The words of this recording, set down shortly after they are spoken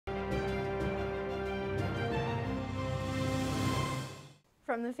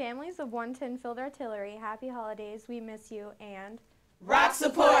From the families of 110 Field Artillery, happy holidays, we miss you, and rock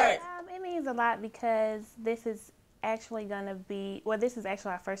support! It means a lot because this is actually going to be, well, this is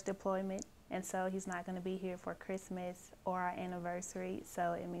actually our first deployment, and so he's not going to be here for Christmas or our anniversary,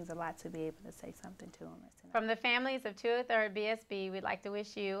 so it means a lot to be able to say something to him. From the families of 203rd BSB, we'd like to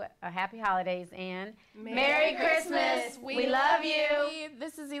wish you a happy holidays and Merry Christmas! We love you!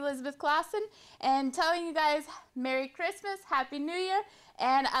 This is Elizabeth Clausen, and telling you guys Merry Christmas, Happy New Year,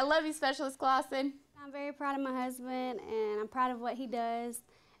 and I love you, Specialist Clausen. I'm very proud of my husband, and I'm proud of what he does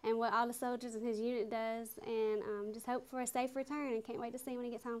and what all the soldiers in his unit does, and just hope for a safe return and can't wait to see him when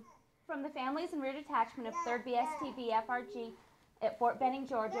he gets home. From the families and rear detachment of 3rd BSTB FRG at Fort Benning,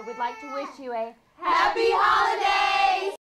 Georgia, we'd like to wish you a Happy holidays!